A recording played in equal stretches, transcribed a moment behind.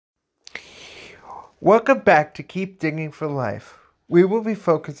Welcome back to Keep Digging for Life. We will be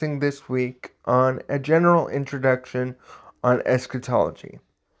focusing this week on a general introduction on eschatology,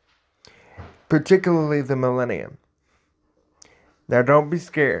 particularly the millennium. Now don't be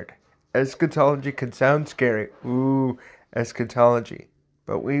scared. Eschatology can sound scary. Ooh, eschatology.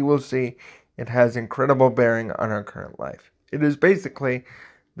 But we will see it has incredible bearing on our current life. It is basically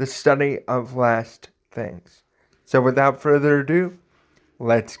the study of last things. So without further ado,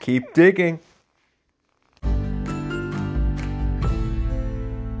 let's keep digging.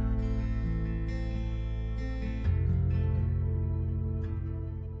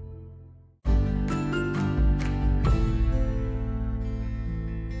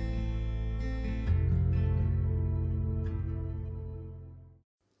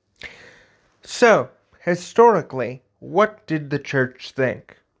 So, historically, what did the church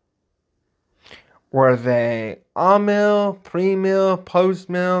think? Were they amill, pre-mill,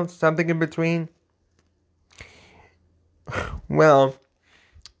 post-mill, something in between? Well,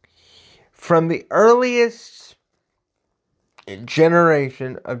 from the earliest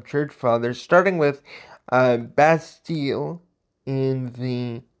generation of church fathers, starting with Bastille in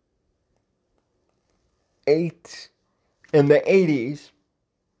the 80s,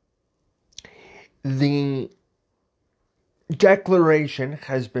 the declaration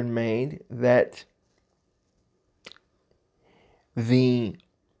has been made that the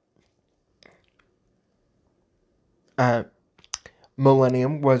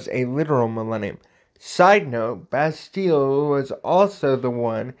millennium was a literal millennium. Side note, Bastille was also the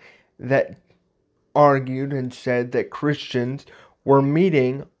one that argued and said that Christians were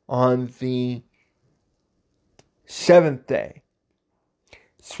meeting on the seventh day,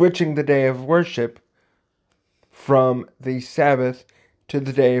 switching the day of worship from the Sabbath to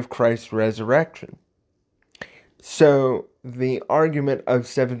the day of Christ's resurrection. So the argument of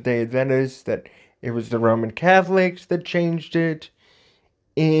Seventh-day Adventists that it was the Roman Catholics that changed it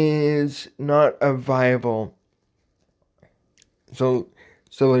is not a viable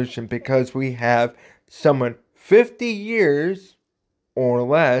solution, because we have someone 50 years or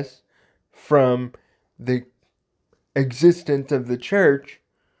less from the existence of the church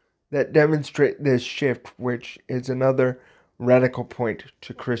that demonstrate this shift, which is another radical point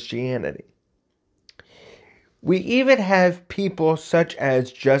to Christianity. We even have people such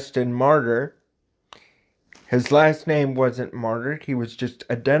as Justin Martyr. His last name wasn't Martyr, he was just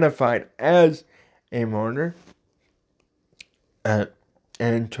identified as a martyr,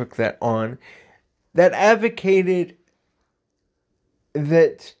 and took that on, that advocated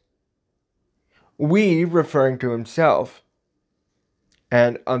that we, referring to himself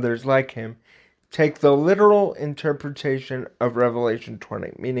and others like him, take the literal interpretation of Revelation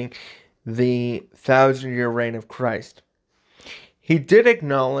 20, meaning the 1,000-year reign of Christ. He did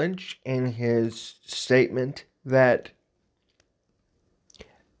acknowledge in his statement that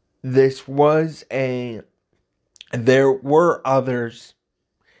there were others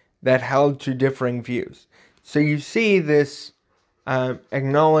that held to differing views. So you see this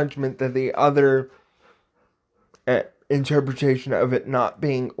acknowledgement that the other interpretation of it not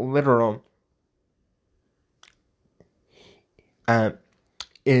being literal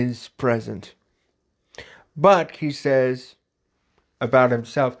is present. But he says about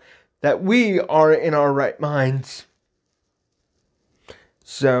himself that we are in our right minds.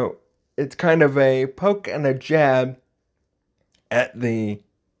 So it's kind of a poke and a jab at the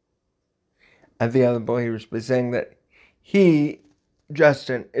other believers by saying that he,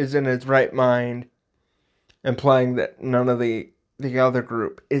 Justin, is in his right mind, implying that none of the other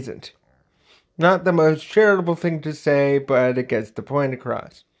group isn't. Not the most charitable thing to say, but it gets the point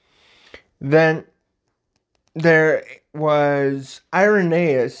across. Then there was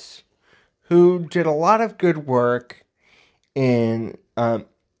Irenaeus, who did a lot of good work in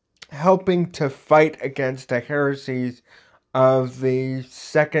helping to fight against the heresies of the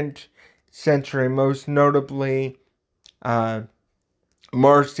 2nd century, most notably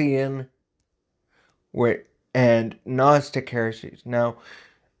Marcion and Gnostic heresies. Now,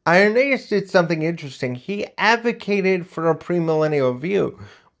 Irenaeus did something interesting. He advocated for a premillennial view,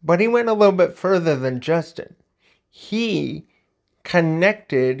 but he went a little bit further than Justin. He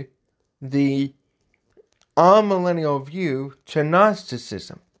connected the amillennial view to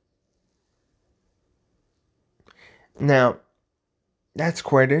Gnosticism. Now, that's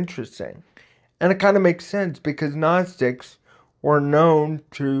quite interesting. And it kind of makes sense, because Gnostics were known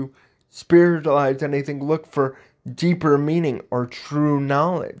to spiritualize anything, look for deeper meaning or true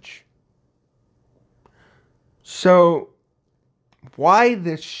knowledge. So, why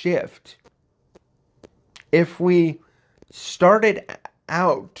this shift? If we started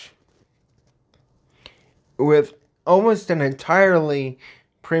out with almost an entirely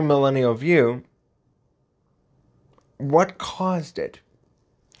premillennial view, what caused it?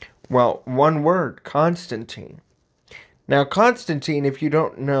 Well, one word, Constantine. Now, Constantine, if you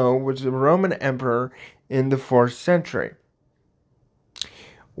don't know, was a Roman emperor in the 4th century.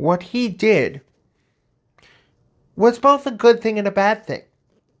 What he did was both a good thing and a bad thing.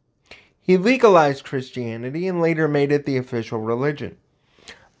 He legalized Christianity and later made it the official religion.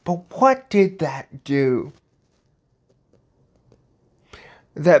 But what did that do?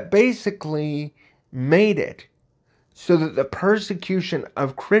 That basically made it so that the persecution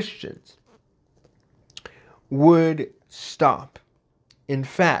of Christians would stop. In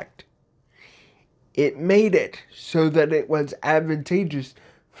fact, it made it so that it was advantageous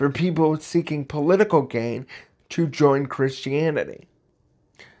for people seeking political gain to join Christianity.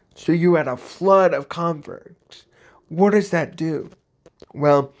 So you had a flood of converts. What does that do?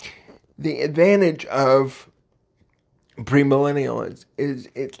 Well, the advantage of premillennialism is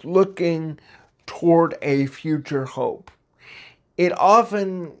it's looking toward a future hope. It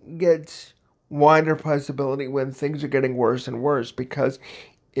often gets wider possibility when things are getting worse and worse because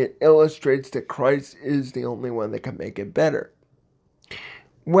it illustrates that Christ is the only one that can make it better.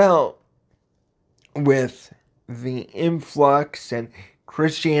 Well, with the influx and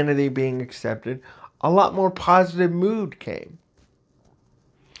Christianity being accepted, a lot more positive mood came.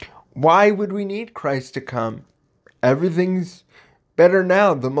 Why would we need Christ to come? Everything's better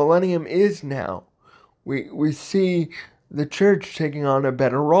now. The millennium is now. We see the church taking on a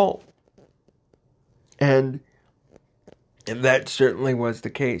better role. And that certainly was the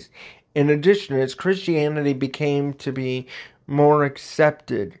case. In addition, as Christianity became to be more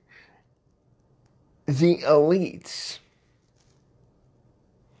accepted, the elites,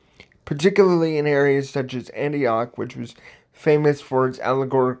 particularly in areas such as Antioch, which was famous for its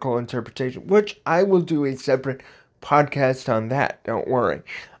allegorical interpretation, which I will do a separate podcast on that, don't worry,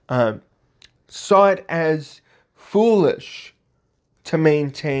 saw it as foolish to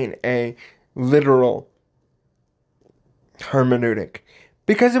maintain a literal hermeneutic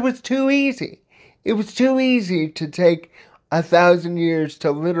because it was too easy. It was too easy to take 1,000 years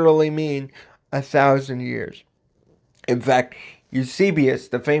to literally mean 1,000 years. In fact, Eusebius,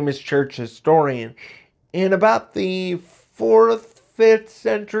 the famous church historian, in about the 4th, 5th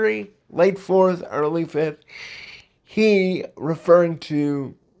century, late 4th, early 5th, he, referring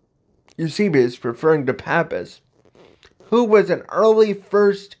to Eusebius, referring to Pappus, who was an late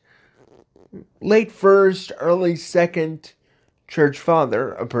 1st, early 2nd church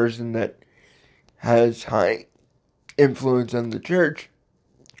father, a person that has high influence on the church,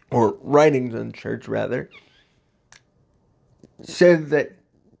 or writings on the church rather, said that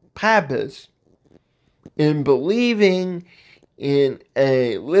Pappus, in believing in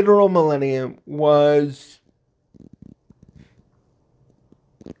a literal millennium, was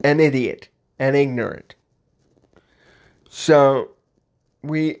an idiot and ignorant. So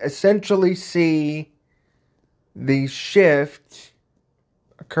we essentially see the shift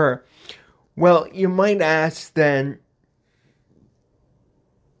occur. Well, you might ask then,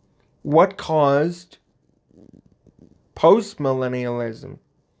 what caused postmillennialism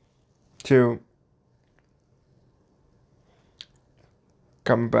to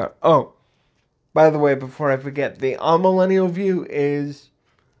come about? Oh, by the way, before I forget, the amillennial view is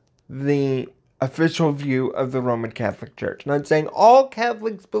the official view of the Roman Catholic Church. Not saying all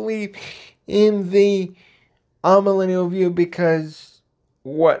Catholics believe in the amillennial view, because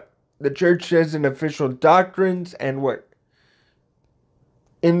what the church says in official doctrines and what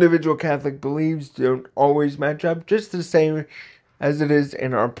individual Catholic believes don't always match up, just the same as it is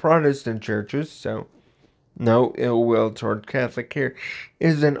in our Protestant churches. So no ill will toward Catholic here,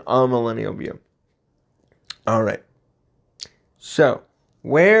 is an amillennial view. Alright. So,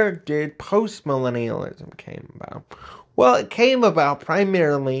 where did postmillennialism came about? Well, it came about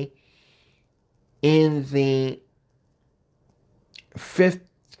primarily in the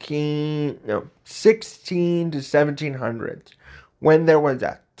 16 to 1700s, when there was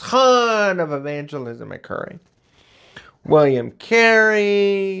a ton of evangelism occurring. William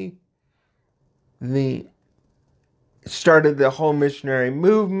Carey started the whole missionary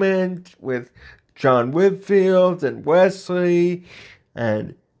movement with John Whitfield and Wesley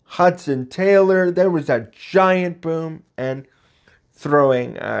and Hudson Taylor. There was a giant boom, and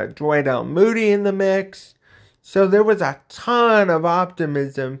throwing Dwight L. Moody in the mix. So there was a ton of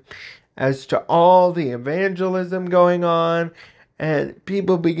optimism as to all the evangelism going on, and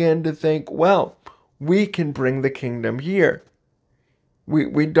people began to think, well, we can bring the kingdom here.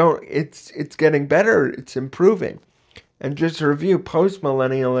 We don't, it's getting better, it's improving. And just to review,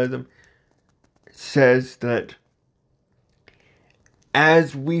 postmillennialism says that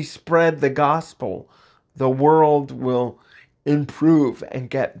as we spread the gospel, the world will improve and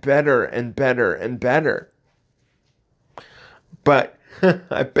get better and better and better. But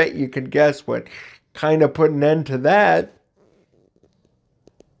I bet you can guess what kind of put an end to that.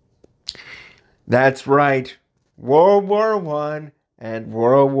 That's right. World War I and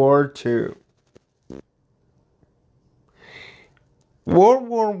World War II. World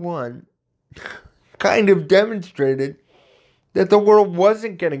War I kind of demonstrated that the world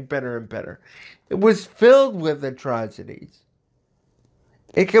wasn't getting better and better. It was filled with atrocities.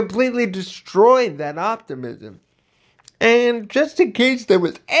 It completely destroyed that optimism. And just in case there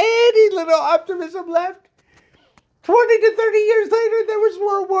was any little optimism left, 20 to 30 years later, there was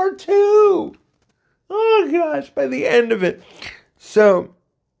World War II. Oh gosh, by the end of it. So,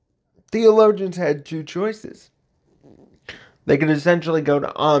 theologians had two choices. They could essentially go to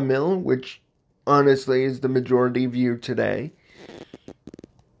Amil, which honestly is the majority view today,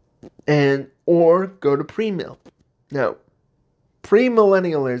 or go to premill. Now,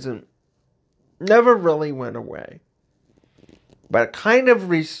 premillennialism never really went away, but it kind of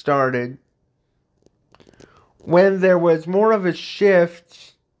restarted when there was more of a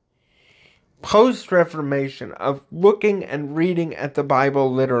shift post-Reformation of looking and reading at the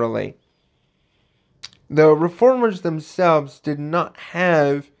Bible literally. The Reformers themselves did not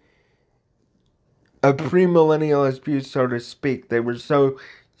have a premillennialist view, so to speak. They were so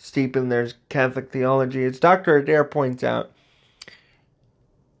steep in their Catholic theology. As Dr. Adair points out,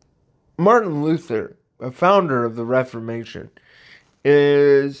 Martin Luther, a founder of the Reformation,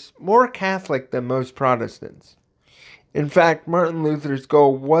 is more Catholic than most Protestants. In fact, Martin Luther's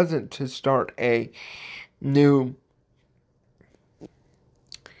goal wasn't to start a new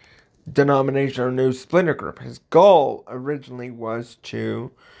denomination or new splinter group. His goal originally was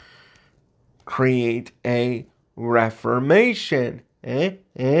to create a Reformation,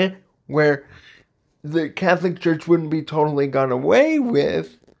 where the Catholic Church wouldn't be totally gone away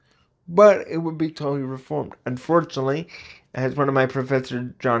with, but it would be totally reformed. Unfortunately, as one of my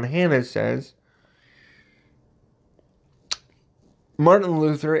professors, John Hanna, says, Martin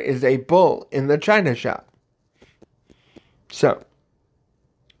Luther is a bull in the china shop. So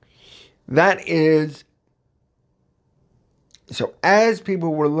as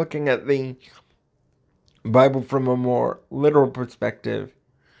people were looking at the Bible from a more literal perspective,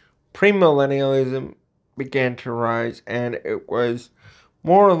 premillennialism began to rise, and it was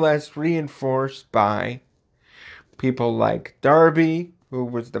more or less reinforced by people like Darby, who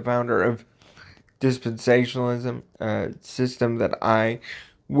was the founder of dispensationalism, a system that I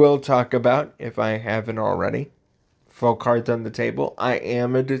will talk about if I haven't already. Full cards on the table. I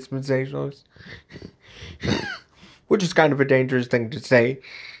am a dispensationalist. Which is kind of a dangerous thing to say,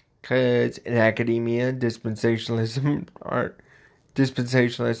 because in academia, dispensationalists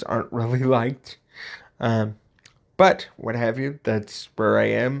aren't really liked. But what have you, that's where I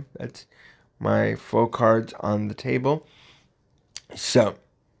am. That's my full cards on the table. So,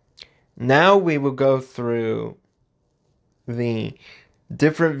 now we will go through the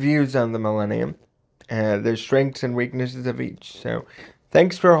different views on the millennium, the strengths and weaknesses of each. So,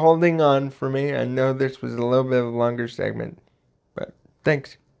 thanks for holding on for me. I know this was a little bit of a longer segment, but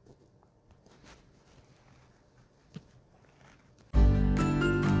thanks.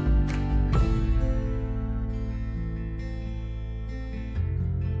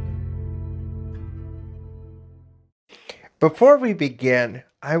 Before we begin,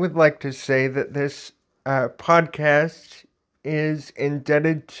 I would like to say that this podcast is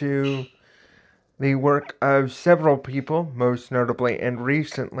indebted to the work of several people, most notably and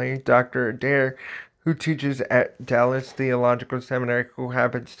recently Dr. Adair, who teaches at Dallas Theological Seminary, who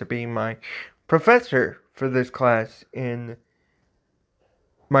happens to be my professor for this class in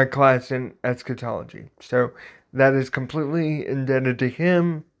my class in eschatology. So that is completely indebted to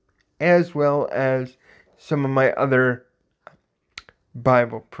him, as well as some of my other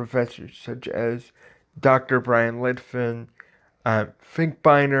Bible professors, such as Dr. Brian Litfin,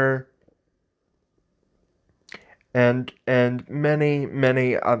 Finkbeiner, and many,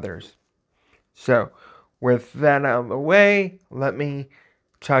 many others. So, with that out of the way, let me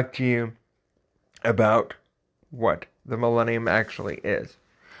talk to you about what the millennium actually is.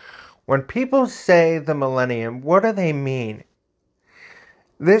 When people say the millennium, what do they mean?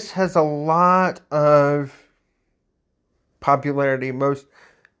 This has a lot of popularity, most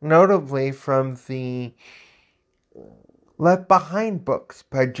notably from the Left Behind books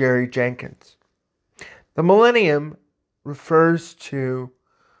by Jerry Jenkins. The millennium refers to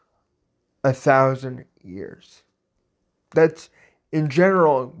 1,000 years. That's, in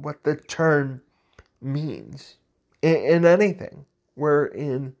general, what the term means in anything.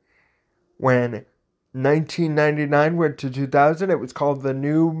 When 1999 went to 2000, it was called the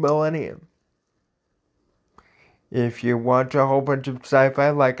new millennium. If you watch a whole bunch of sci-fi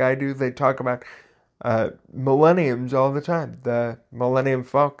like I do, they talk about millenniums all the time. The Millennium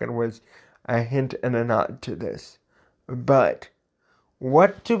Falcon was a hint and a nod to this. But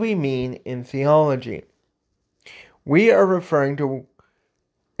what do we mean in theology? We are referring to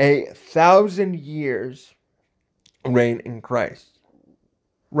 1,000 years reign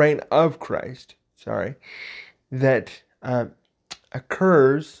of Christ, that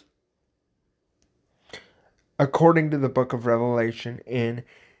occurs according to the book of Revelation in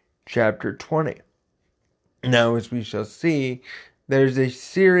chapter 20. Now, as we shall see, there's a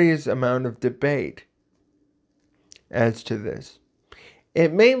serious amount of debate as to this.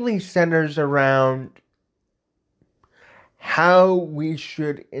 It mainly centers around how we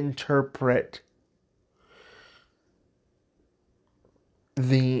should interpret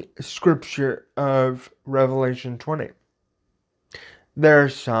the scripture of Revelation 20. There are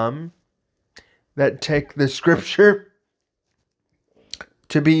some that take the scripture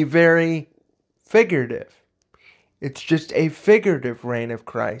to be very figurative. It's just a figurative reign of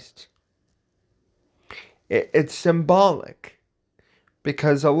Christ. It's symbolic,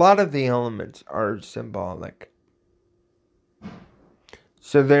 because a lot of the elements are symbolic.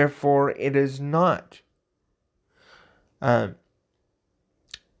 So therefore, it is not a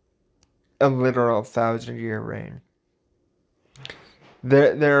literal 1,000-year reign.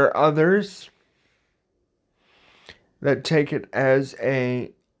 There are others that take it as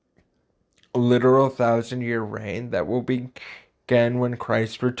a literal 1,000-year reign that will begin when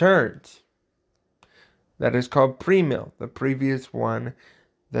Christ returns. That is called premill. The previous one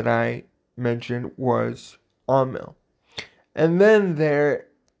that I mentioned was amill. And then there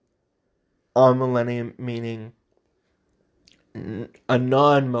amillennium, meaning a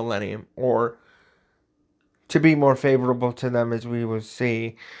non-millennium, or to be more favorable to them, as we will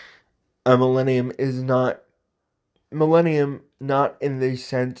see, a millennium is not in the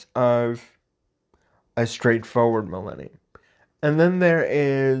sense of a straightforward millennium. And then there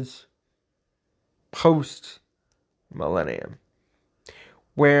is post-millennium,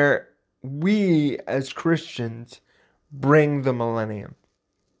 where we as Christians bring the millennium.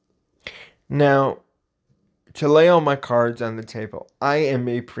 Now, to lay all my cards on the table, I am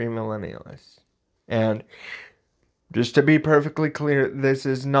a premillennialist. And just to be perfectly clear, this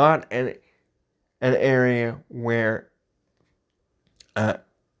is not an area where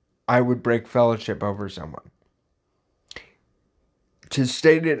I would break fellowship over someone. To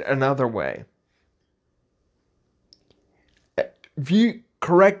state it another way,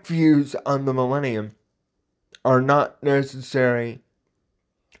 correct views on the millennium are not necessary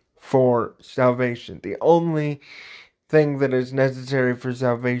for salvation. The only thing that is necessary for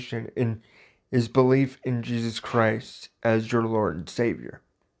salvation is belief in Jesus Christ as your Lord and Savior.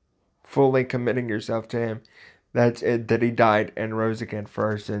 Fully committing yourself to Him. That's it, that He died and rose again for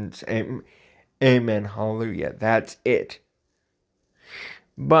our sins. Amen. Hallelujah. That's it.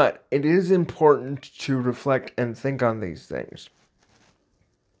 But it is important to reflect and think on these things.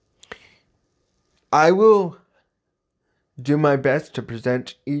 I will do my best to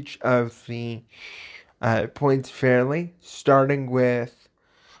present each of the points fairly, starting with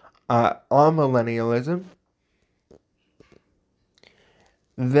amillennialism,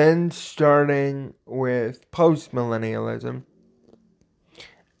 then starting with postmillennialism,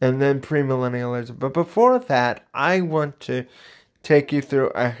 and then premillennialism. But before that, I want to take you through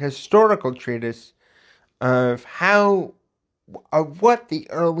a historical treatise of what the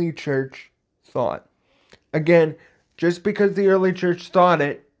early church thought. Again, just because the early church thought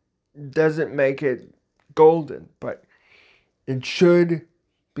it doesn't make it golden, but it should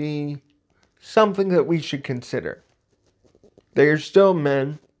be something that we should consider. They are still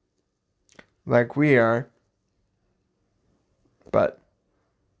men, like we are, but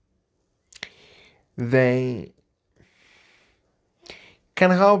they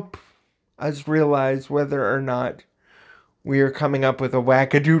can help us realize whether or not we are coming up with a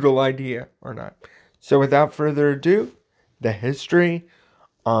wackadoodle idea or not. So without further ado, the history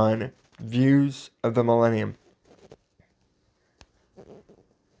on views of the millennium.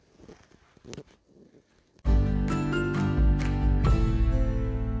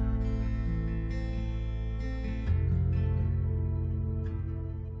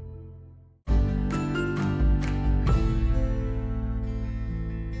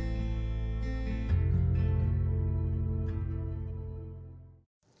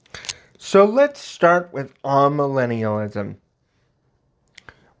 So let's start with amillennialism.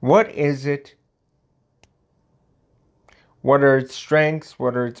 What is it, What are its strengths?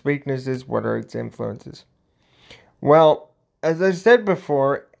 What are its weaknesses? What are its influences? Well, as I said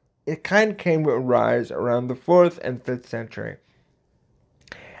before, it kind of came to a rise around the 4th and 5th century.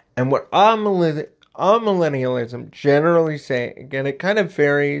 And what amillennialism generally say, again, it kind of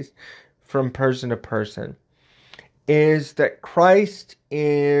varies from person to person, is that Christ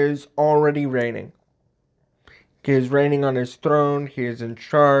is already reigning. He is reigning on his throne. He is in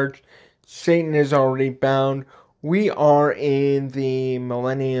charge. Satan is already bound. We are in the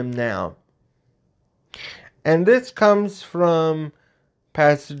millennium now. And this comes from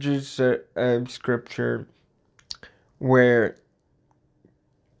passages of Scripture where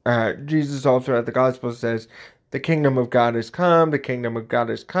Jesus all throughout the Gospel says, the kingdom of God has come, the kingdom of God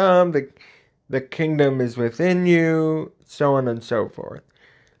has come, the kingdom is within you, so on and so forth.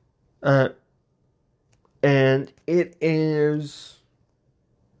 And it is,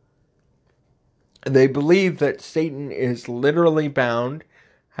 they believe that Satan is literally bound,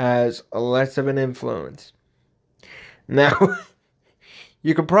 has less of an influence. Now,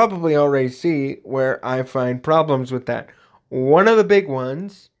 you can probably already see where I find problems with that. One of the big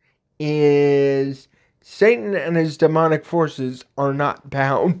ones is Satan and his demonic forces are not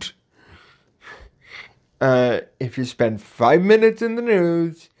bound. If you spend 5 minutes in the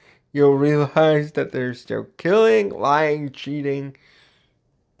news, you'll realize that they're still killing, lying, cheating,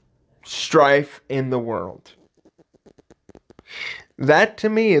 strife in the world. That, to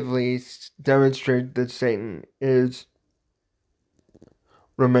me at least, demonstrates that Satan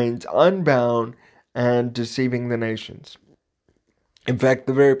remains unbound and deceiving the nations. In fact,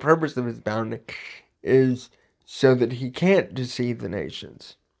 the very purpose of his bounding is so that he can't deceive the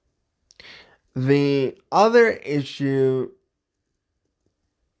nations. The other issue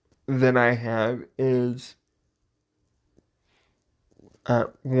that I have is,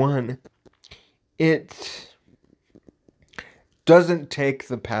 one, it doesn't take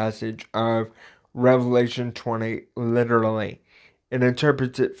the passage of Revelation 20 literally. It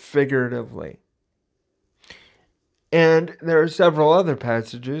interprets it figuratively. And there are several other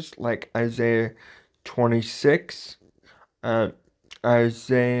passages, like Isaiah 26,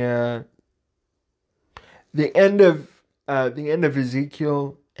 Isaiah, the end of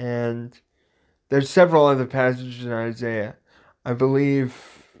Ezekiel, and there's several other passages in Isaiah. I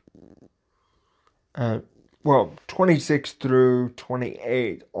believe, 26 through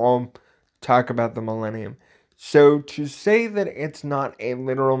 28 all talk about the millennium. So to say that it's not a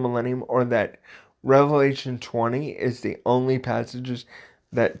literal millennium, or that Revelation 20 is the only passages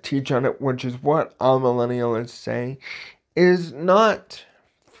that teach on it, which is what amillennialists say, is not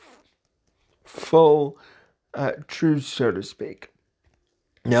full truth, so to speak.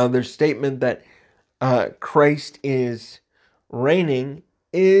 Now, their statement that Christ is reigning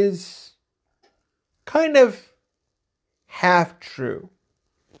is kind of half true.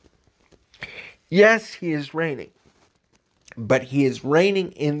 Yes, he is reigning, but he is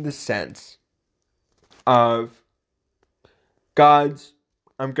reigning in the sense of God's,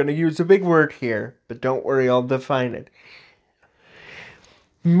 I'm going to use a big word here, but don't worry, I'll define it.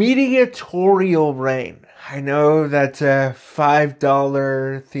 Mediatorial reign. I know that's a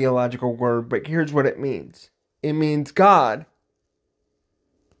 $5 theological word, but here's what it means. It means God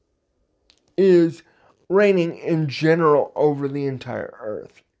is reigning in general over the entire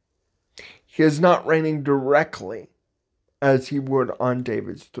earth. He is not reigning directly as he would on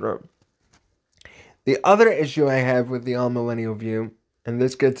David's throne. The other issue I have with the amillennial view, and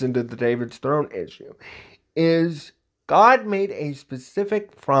this gets into the David's throne issue, is God made a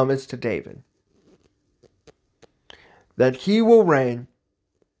specific promise to David that he will reign,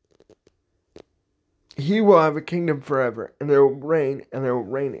 he will have a kingdom forever, and there will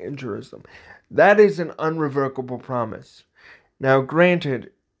reign in Jerusalem. That is an unrevocable promise. Now,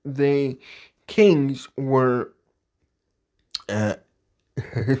 granted, the kings were, to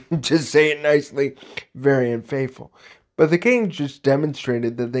say it nicely, very unfaithful. But the kings just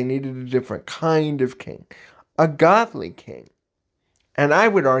demonstrated that they needed a different kind of king, a godly king. And I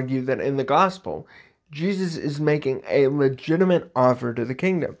would argue that in the gospel, Jesus is making a legitimate offer to the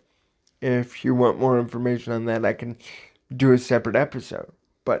kingdom. If you want more information on that, I can do a separate episode.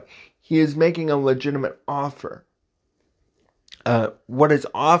 But he is making a legitimate offer. What is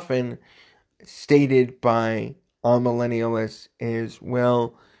often stated by amillennialists is,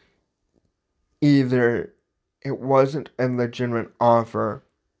 well, either it wasn't a legitimate offer.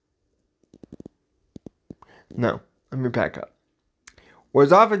 No, let me back up. What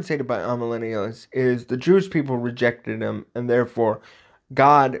is often stated by amillennialists is the Jewish people rejected him, and therefore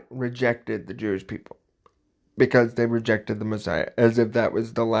God rejected the Jewish people because they rejected the Messiah, as if that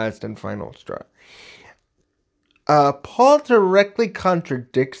was the last and final straw. Paul directly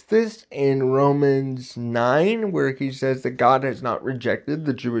contradicts this in Romans 9, where he says that God has not rejected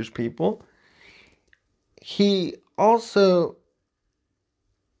the Jewish people. He also,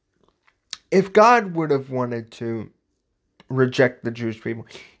 if God would have wanted to reject the Jewish people,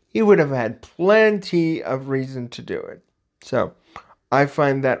 he would have had plenty of reason to do it. So, I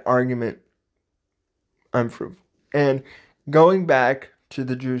find that argument unfruitful. And going back to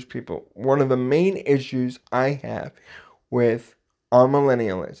the Jewish people, one of the main issues I have with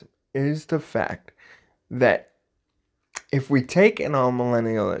amillennialism is the fact that if we take an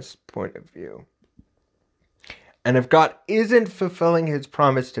amillennialist point of view, and if God isn't fulfilling his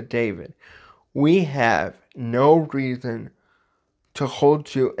promise to David, we have no reason to hold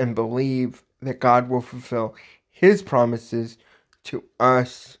to and believe that God will fulfill his promises to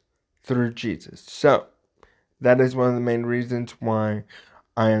us through Jesus. So, that is one of the main reasons why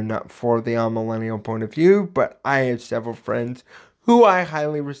I am not for the amillennial point of view, but I have several friends who I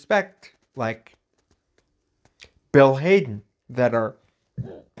highly respect, like Bill Hayden, that are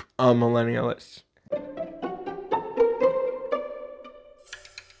amillennialists.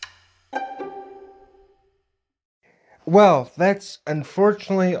 Well, that's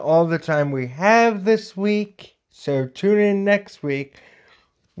unfortunately all the time we have this week, so tune in next week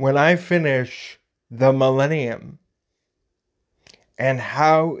when I finish the millennium and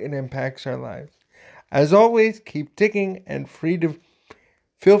how it impacts our lives. As always, keep digging and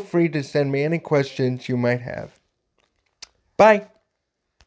feel free to send me any questions you might have. Bye.